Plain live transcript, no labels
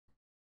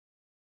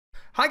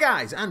Hi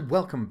guys, and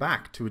welcome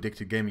back to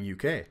Addicted Gaming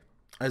UK.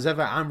 As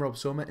ever, I'm Rob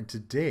Sommer, and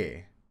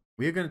today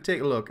we are going to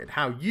take a look at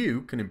how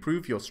you can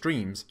improve your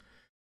streams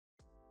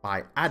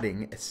by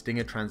adding a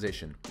stinger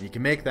transition. You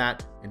can make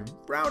that in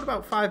around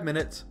about 5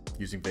 minutes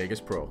using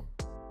Vegas Pro.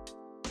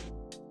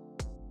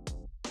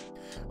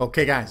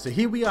 Okay guys, so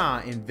here we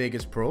are in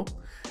Vegas Pro,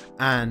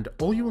 and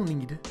all you will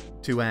need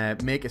to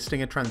make a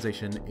stinger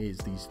transition is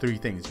these three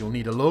things. You'll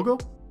need a logo,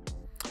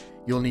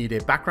 you'll need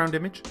a background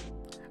image,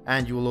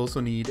 and you will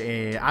also need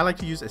I like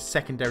to use a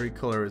secondary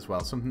color as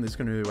well, something that's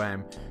going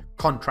to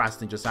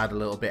contrast and just add a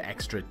little bit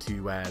extra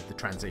to the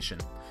transition.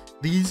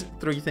 These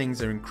three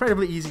things are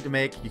incredibly easy to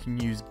make. You can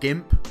use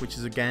GIMP, which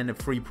is again a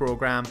free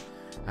program,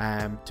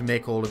 to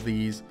make all of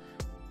these.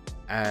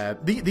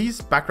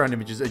 These background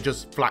images are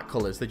just flat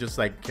colors. They're just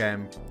like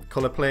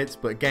color plates,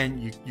 but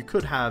again, you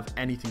could have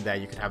anything there.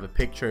 You could have a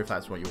picture if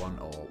that's what you want,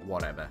 or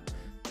whatever.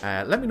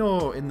 Let me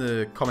know in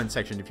the comment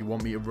section if you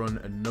want me to run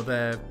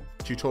another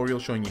tutorial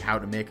showing you how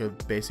to make a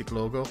basic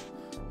logo.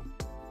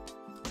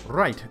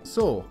 Right,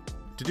 so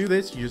to do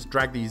this, you just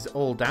drag these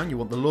all down. You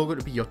want the logo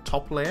to be your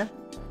top layer,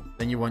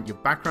 then you want your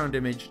background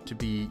image to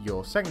be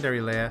your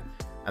secondary layer,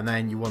 and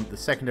then you want the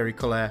secondary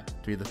color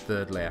to be the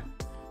third layer.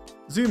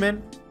 Zoom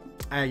in,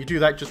 you do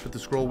that just with the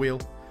scroll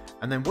wheel,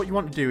 and then what you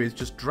want to do is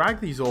just drag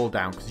these all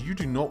down, because you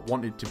do not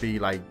want it to be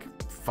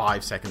like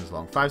 5 seconds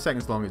long. 5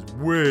 seconds long is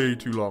way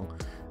too long.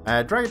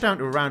 Drag it down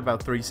to around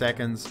about 3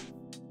 seconds.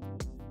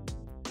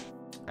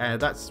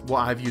 That's what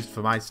I've used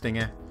for my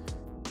stinger.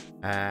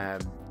 I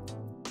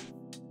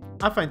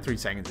find 3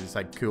 seconds is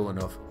like cool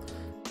enough.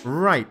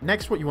 Right,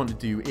 next what you want to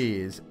do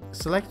is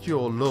select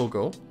your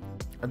logo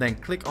and then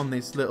click on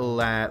this little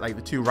like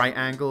the two right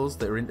angles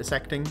that are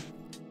intersecting.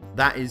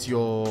 That is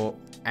your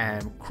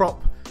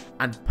crop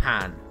and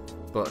pan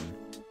button.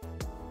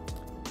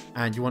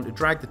 And you want to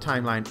drag the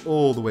timeline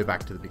all the way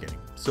back to the beginning.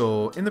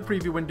 So in the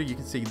preview window, you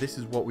can see this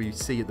is what we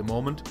see at the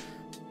moment.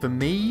 For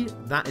me,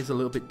 that is a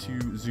little bit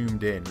too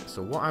zoomed in.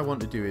 So what I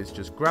want to do is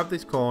just grab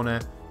this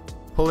corner,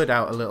 pull it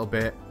out a little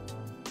bit.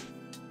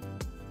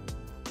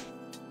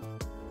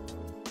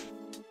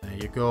 There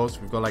you go.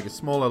 So we've got like a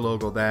smaller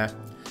logo there.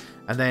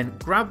 And then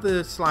grab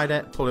the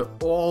slider, pull it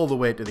all the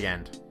way to the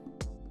end.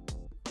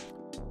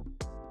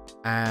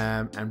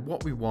 And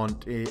what we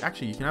want is,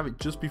 actually you can have it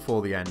just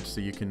before the end so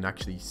you can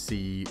actually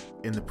see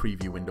in the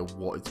preview window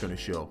what it's going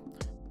to show.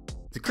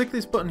 So click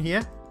this button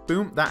here,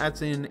 boom, that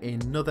adds in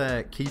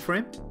another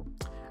keyframe.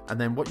 And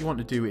then what you want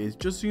to do is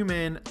just zoom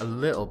in a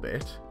little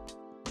bit.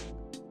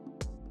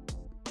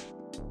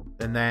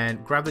 And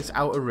then grab this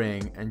outer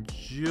ring and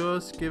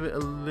just give it a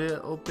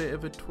little bit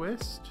of a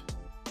twist.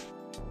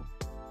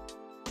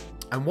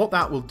 And what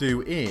that will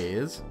do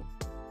is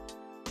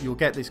you'll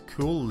get this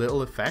cool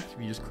little effect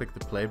if you just click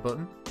the play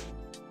button.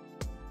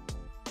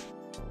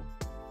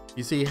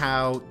 You see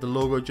how the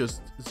logo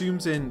just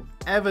zooms in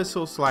ever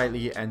so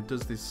slightly and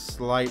does this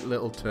slight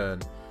little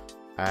turn.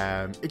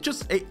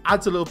 It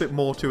adds a little bit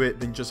more to it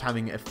than just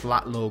having a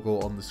flat logo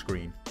on the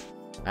screen.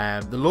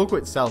 The logo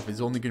itself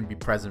is only going to be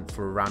present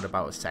for around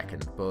about a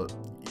second, but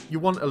you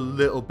want a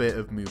little bit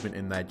of movement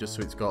in there just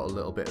so it's got a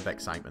little bit of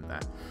excitement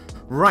there.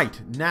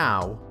 Right,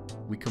 now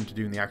we come to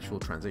doing the actual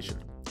transition.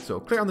 So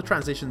click on the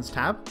transitions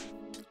tab.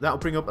 That'll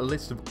bring up a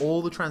list of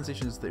all the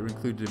transitions that are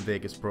included in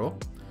Vegas Pro.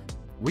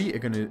 We are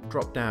going to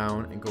drop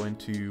down and go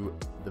into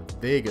the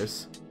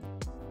Vegas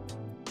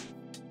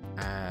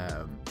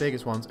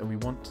ones, and we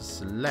want to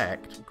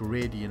select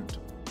Gradient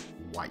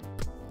Wipe.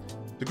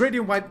 The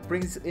Gradient Wipe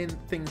brings in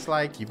things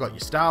like you've got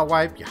your Star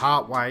Wipe, your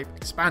Heart Wipe,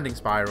 Expanding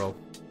Spiral,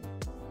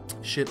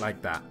 shit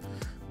like that.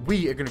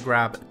 We are going to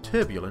grab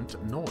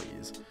Turbulent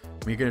Noise.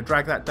 We're going to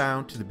drag that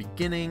down to the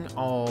beginning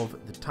of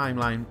the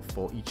timeline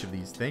for each of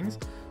these things.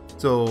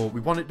 So we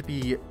want it to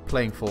be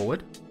playing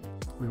forward.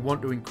 We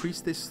want to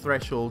increase this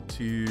threshold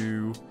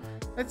to,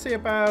 let's say,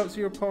 about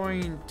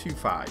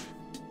 0.25.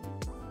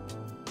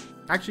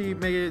 Actually,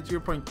 make it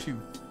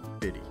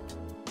 0.250.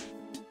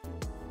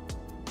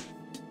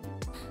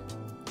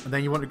 And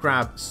then you want to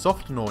grab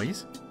Soft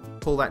Noise,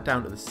 pull that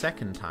down to the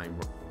second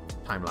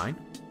timeline.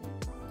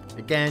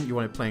 Again, you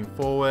want it playing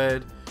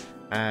forward.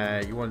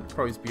 You want it to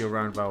probably be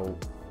around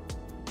about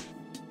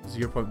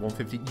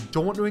 0.150. You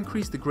don't want to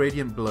increase the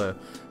gradient blur.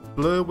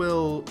 Blur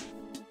will,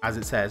 as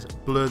it says,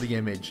 blur the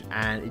image,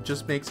 and it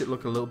just makes it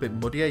look a little bit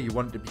muddier. You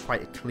want it to be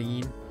quite a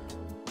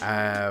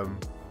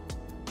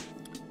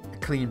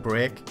clean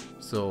break.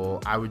 So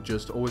I would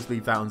just always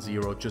leave that on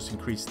 0. Just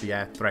increase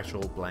the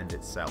threshold blend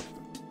itself.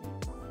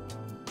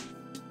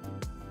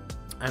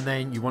 And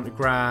then you want to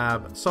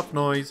grab Soft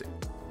Noise,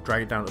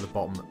 drag it down to the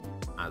bottom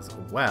as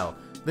well.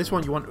 This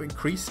one you want to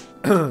increase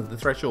the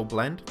threshold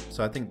blend.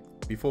 So I think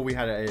before we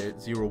had it at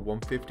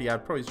 0.150,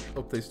 I'd probably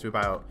up this to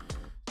about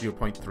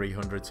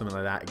 0.300, something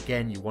like that.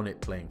 Again, you want it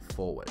playing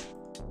forward.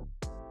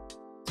 So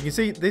you can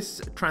see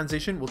this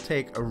transition will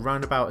take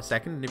around about a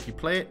second, and if you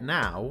play it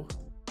now,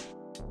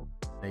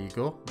 there you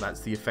go.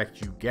 That's the effect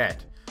you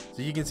get.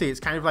 So you can see it's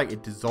kind of like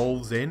it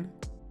dissolves in.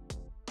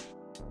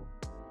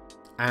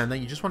 And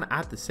then you just want to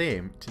add the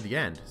same to the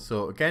end.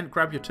 So again,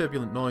 grab your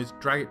turbulent noise,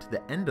 drag it to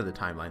the end of the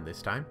timeline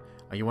this time,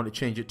 and you want to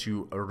change it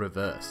to a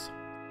reverse.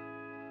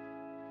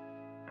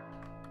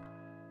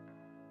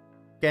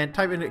 Again,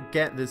 type in it,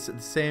 get this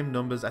the same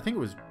numbers. I think it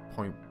was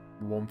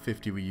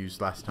 0.150 we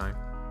used last time.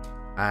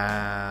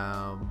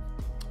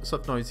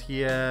 Soft noise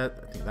here.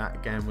 I think that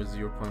again was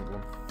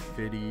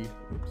 0.150.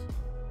 Oops.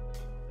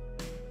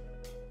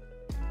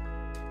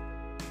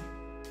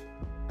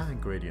 And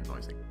gradient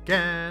noise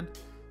again.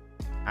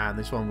 And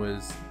this one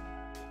was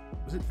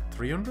it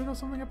 300 or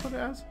something I put it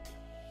as?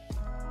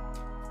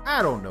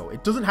 I don't know.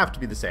 It doesn't have to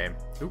be the same.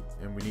 Oop,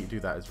 and we need to do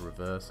that as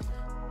reverse.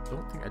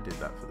 Don't think I did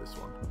that for this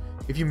one.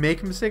 If you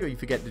make a mistake or you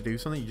forget to do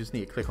something, you just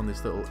need to click on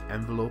this little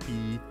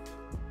envelope-y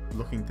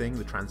looking thing,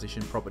 the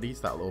transition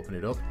properties. That'll open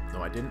it up.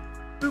 No, I didn't.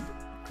 Boop.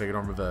 Click it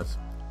on reverse.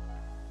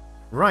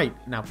 Right,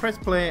 now press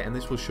play and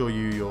this will show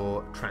you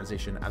your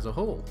transition as a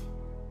whole.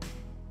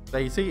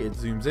 There you see, it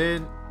zooms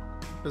in,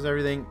 does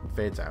everything,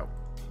 fades out.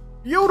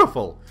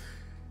 Beautiful!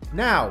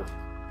 Now,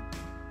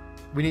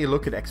 we need to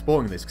look at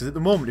exporting this, because at the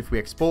moment if we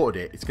exported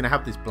it, it's going to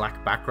have this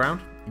black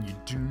background, and you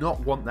do not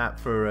want that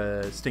for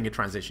a Stinger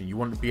transition. You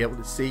want to be able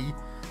to see,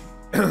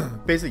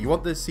 basically you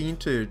want the scene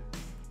to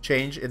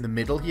change in the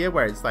middle here,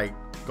 where it's like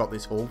got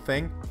this whole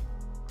thing.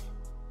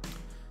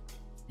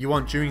 You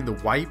want during the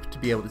wipe to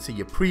be able to see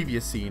your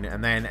previous scene,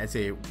 and then as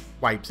it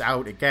wipes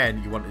out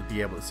again, you want to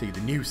be able to see the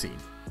new scene.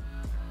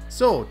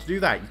 So to do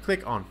that, you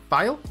click on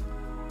File,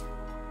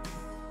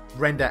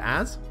 Render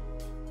As,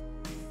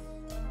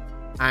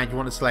 and you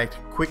want to select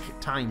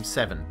QuickTime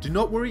 7. Do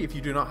not worry if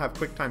you do not have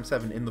QuickTime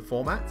 7 in the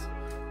formats.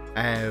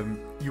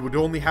 You would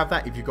only have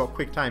that if you got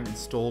QuickTime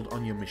installed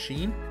on your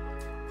machine.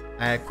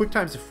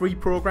 QuickTime is a free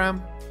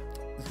program.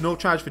 There's no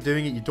charge for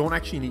doing it. You don't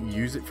actually need to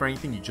use it for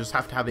anything. You just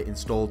have to have it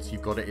installed, so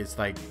you've got it as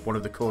like one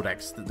of the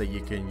codecs that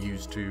you can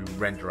use to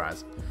render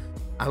as.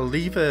 I'll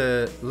leave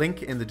a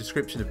link in the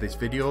description of this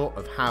video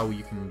of how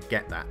you can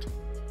get that.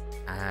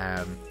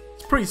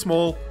 It's pretty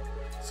small,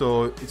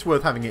 so it's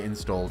worth having it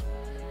installed.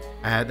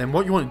 Then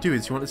what you want to do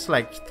is you want to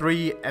select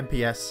 3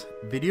 MPS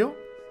video,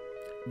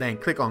 then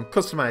click on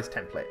Customize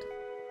Template.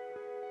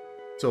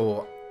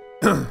 So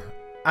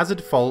as a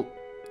default,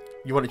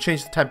 you want to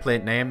change the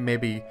template name.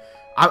 Maybe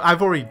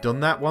I've already done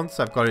that once.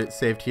 I've got it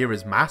saved here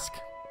as mask.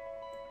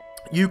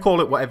 You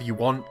call it whatever you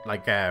want,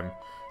 like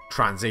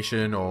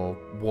transition or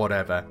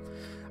whatever.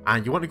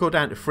 And you want to go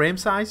down to frame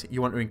size.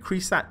 You want to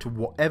increase that to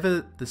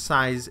whatever the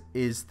size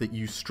is that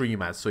you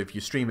stream as. So if you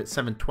stream at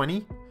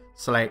 720,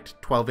 select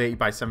 1280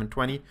 by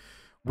 720.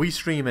 We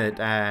stream at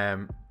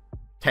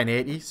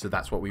 1080, so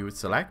that's what we would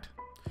select.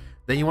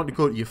 Then you want to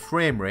go to your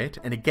frame rate,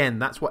 and again,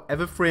 that's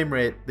whatever frame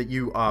rate that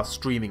you are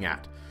streaming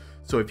at.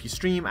 So if you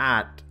stream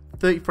at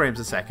 30 frames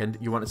a second,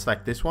 you want to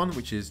select this one,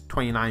 which is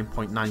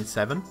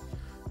 29.97.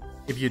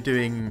 If you're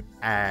doing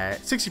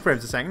 60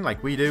 frames a second,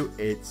 like we do,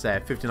 it's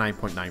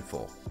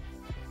 59.94.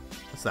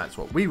 So that's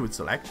what we would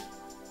select.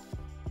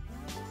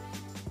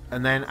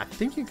 And then I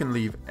think you can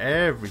leave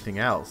everything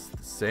else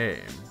the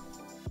same.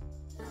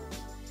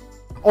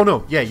 Oh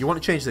no, yeah, you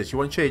want to change this. You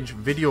want to change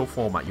video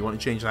format. You want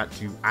to change that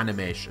to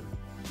animation.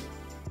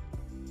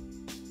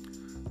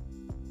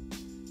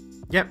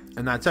 Yep,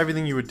 and that's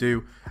everything you would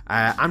do.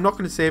 I'm not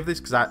going to save this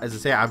because, as I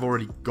say, I've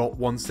already got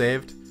one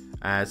saved.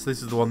 So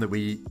this is the one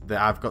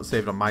that I've got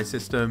saved on my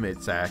system.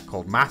 It's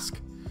called Mask.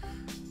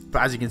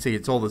 But as you can see,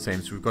 it's all the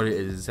same. So we've got it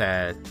as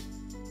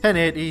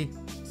 1080,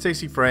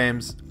 60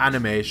 frames,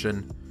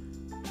 animation.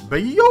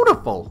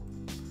 Beautiful!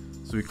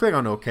 So we click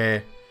on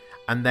OK.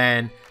 And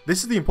then,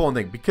 this is the important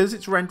thing. Because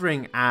it's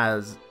rendering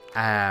as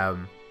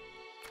an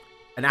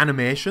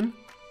animation,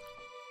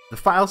 the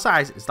file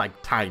size is like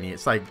tiny.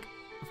 It's like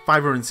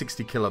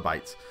 560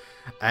 kilobytes.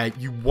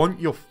 You want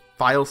your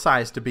file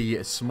size to be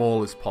as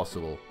small as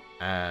possible.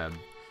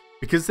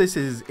 Because this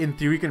is, in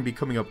theory, going to be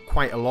coming up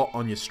quite a lot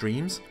on your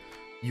streams.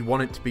 You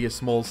want it to be a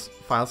small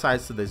file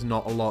size so there's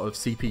not a lot of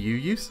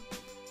CPU use.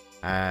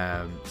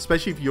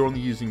 Especially if you're only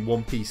using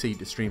one PC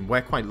to stream.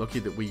 We're quite lucky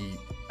that we,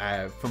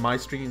 for my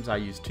streams, I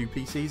use 2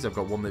 PCs. I've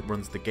got one that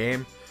runs the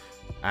game,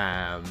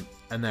 and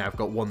then I've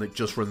got one that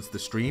just runs the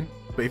stream.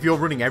 But if you're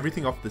running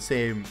everything off the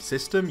same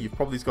system, you've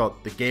probably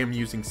got the game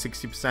using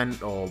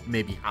 60% or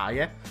maybe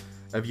higher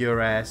of your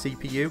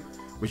CPU,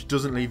 which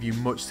doesn't leave you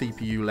much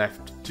CPU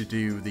left to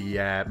do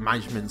the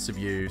managements of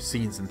your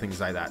scenes and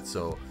things like that.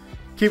 So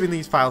keeping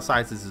these file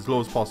sizes as low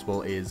as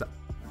possible is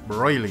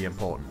really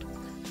important.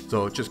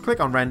 So just click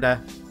on render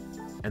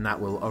and that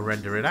will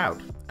render it out.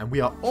 And we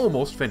are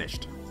almost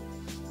finished.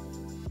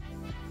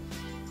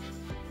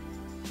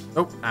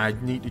 Oh, I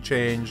need to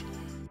change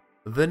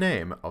the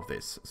name of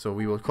this. So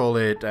we will call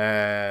it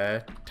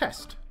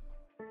test.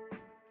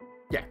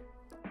 Yeah,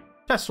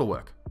 test will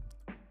work.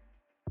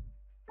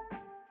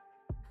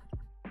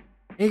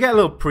 And you get a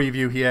little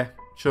preview here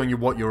showing you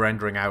what you're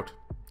rendering out.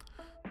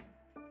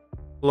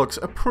 Looks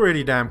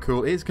pretty damn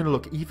cool. It's going to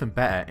look even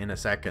better in a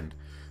second.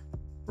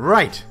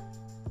 Right.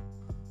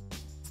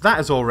 That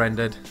is all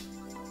rendered.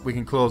 We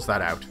can close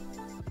that out.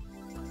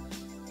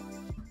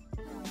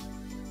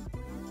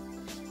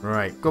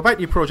 Right, go back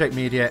to your project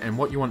media, and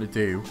what you want to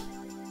do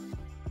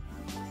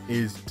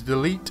is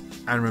delete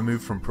and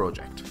remove from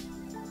project.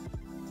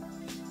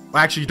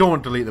 Well, actually, you don't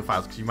want to delete the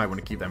files because you might want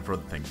to keep them for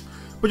other things.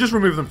 But just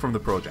remove them from the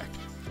project.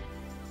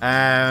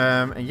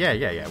 And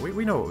yeah,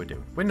 we know what we're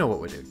doing. We know what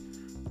we're doing.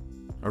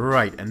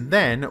 Alright, and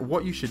then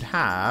what you should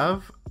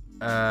have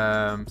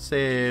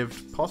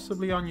saved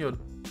possibly on your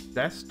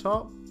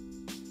desktop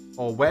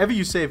or wherever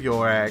you save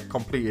your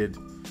completed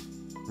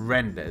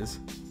renders.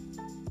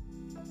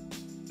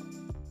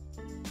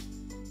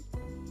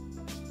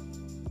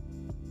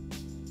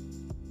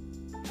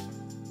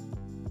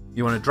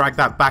 You want to drag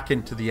that back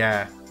into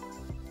the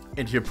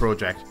into your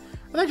project,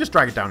 and then just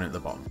drag it down at the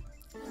bottom.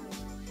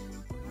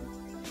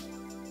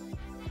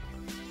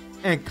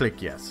 And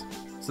click yes.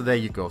 So there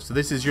you go. So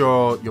this is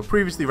your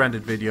previously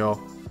rendered video.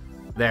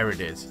 There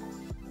it is.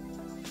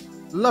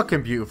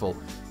 Looking beautiful.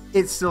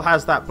 It still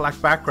has that black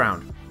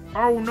background.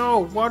 Oh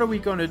no, what are we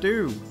going to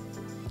do?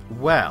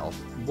 Well,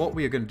 what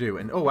we are going to do,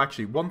 and oh,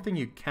 actually, one thing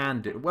you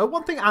can do. Well,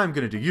 one thing I'm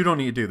going to do. You don't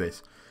need to do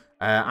this.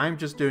 I'm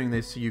just doing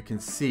this so you can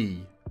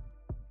see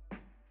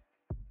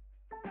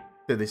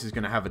that this is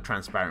going to have a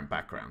transparent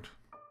background.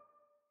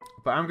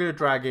 But I'm going to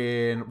drag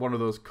in one of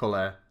those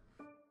color.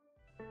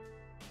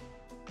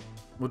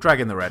 We'll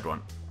drag in the red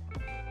one.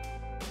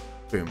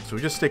 Boom. So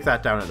we just stick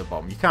that down at the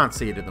bottom. You can't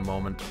see it at the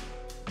moment,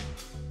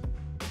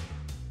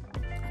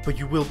 but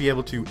you will be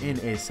able to in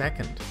a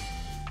second.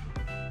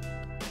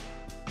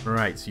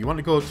 Right, so you want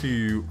to go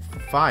to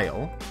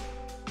File.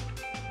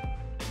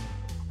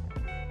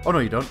 Oh no,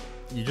 you don't.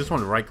 You just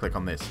want to right click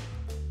on this.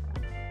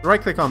 Right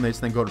click on this,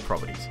 then go to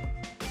Properties.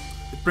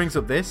 It brings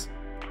up this.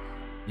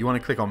 You want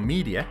to click on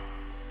Media.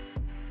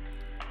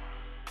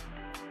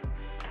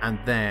 And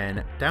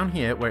then down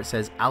here where it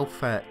says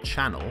Alpha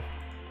Channel,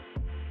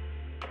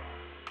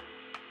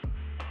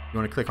 you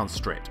want to click on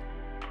Straight.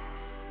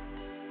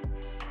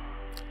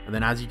 And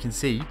then as you can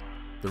see,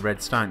 the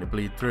red's starting to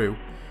bleed through.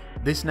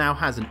 This now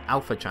has an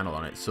alpha channel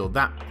on it. So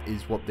that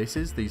is what this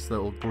is, this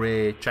little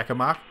grey checker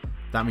mark.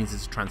 That means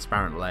it's a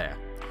transparent layer.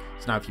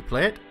 So now if you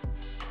play it,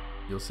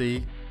 you'll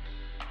see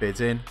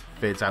fades in,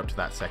 fades out to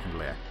that second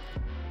layer.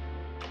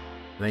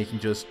 And then you can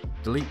just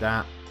delete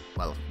that.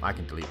 Well, I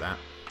can delete that.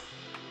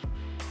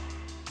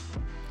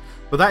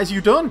 But that is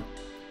you done.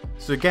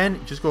 So again,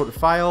 just go to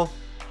File,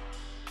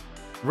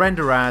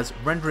 Render As,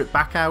 render it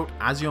back out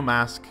as your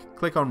mask,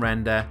 click on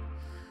Render.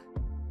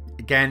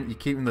 Again, you're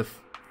keeping the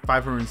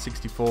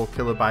 564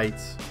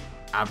 kilobytes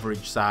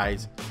average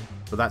size,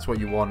 but that's what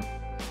you want.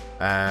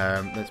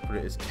 Let's put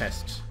it as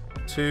test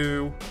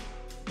 2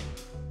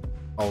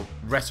 or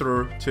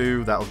wrestler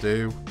 2, that'll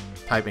do.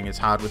 Typing is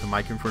hard with a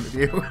mic in front of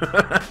you.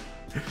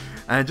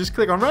 And just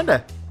click on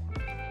Render.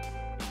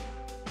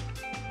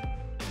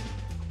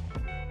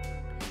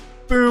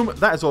 Boom,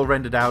 that is all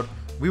rendered out.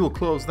 We will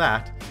close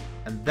that,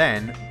 and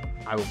then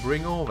I will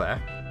bring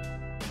over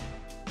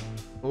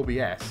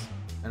OBS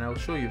and I will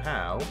show you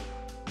how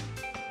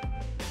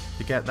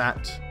to get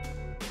that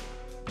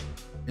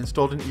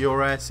installed into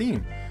your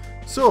scene.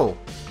 So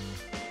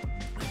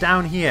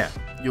down here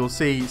you'll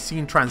see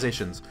scene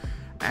transitions.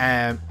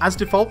 As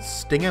default,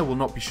 Stinger will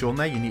not be shown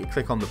there. You need to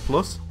click on the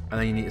plus and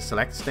then you need to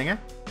select Stinger.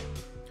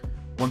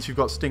 Once you've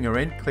got Stinger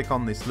in, click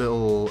on this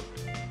little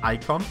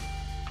icon,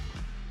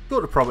 go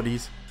to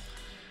Properties,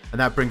 and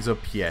that brings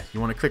up here.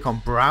 You want to click on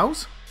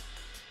Browse,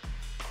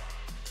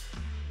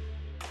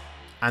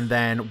 and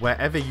then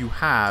wherever you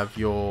have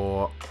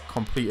your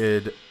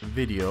completed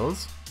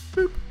videos,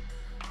 boop,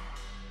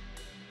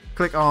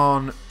 click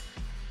on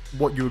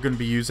what you're going to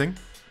be using.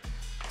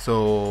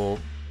 So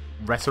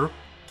wrestler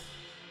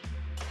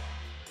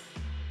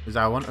is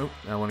that one. Oh,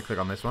 I want to click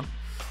on this one.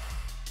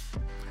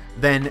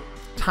 Then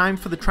time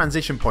for the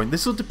transition point.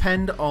 This will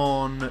depend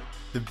on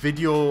the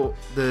video,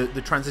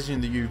 the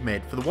transition that you've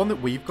made. For the one that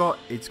we've got,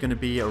 it's going to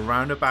be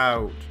around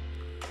about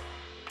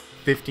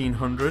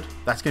 1500.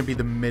 That's going to be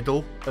the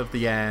middle of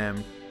the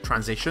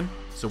transition.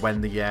 So when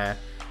the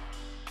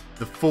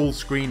full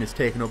screen is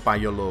taken up by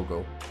your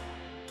logo.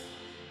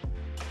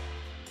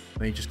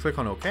 Then you just click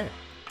on OK.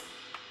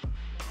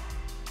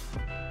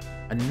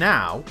 And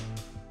now,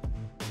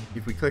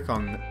 if we click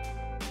on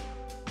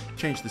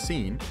change the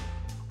scene,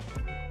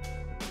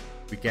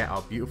 we get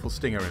our beautiful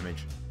Stinger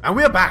image. And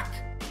we're back!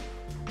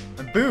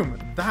 And boom,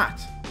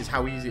 that is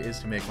how easy it is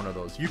to make one of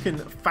those. You can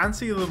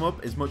fancy them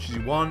up as much as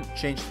you want,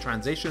 change the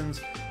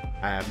transitions,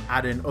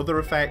 add in other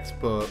effects,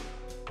 but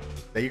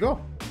there you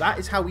go. That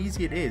is how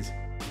easy it is.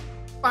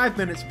 5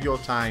 minutes of your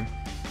time,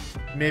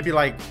 maybe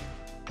like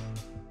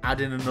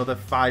add in another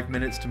 5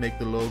 minutes to make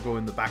the logo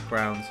in the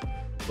background,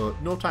 but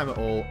no time at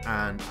all,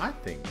 and I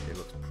think it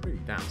looks pretty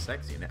damn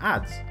sexy, and it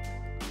adds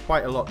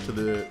quite a lot to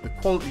the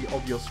quality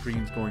of your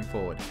streams going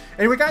forward.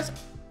 Anyway guys,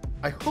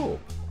 I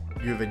hope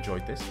you've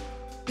enjoyed this.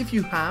 If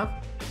you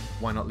have,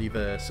 why not leave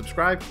a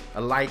subscribe,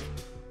 a like,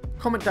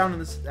 comment down in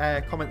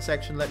the comment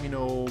section, let me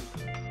know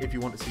if you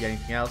want to see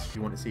anything else, if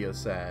you want to see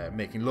us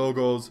making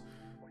logos,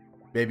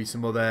 maybe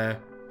some other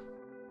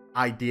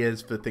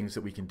ideas for things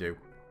that we can do.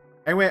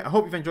 Anyway, I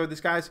hope you've enjoyed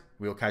this guys,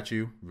 we'll catch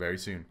you very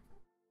soon.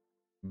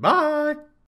 Bye!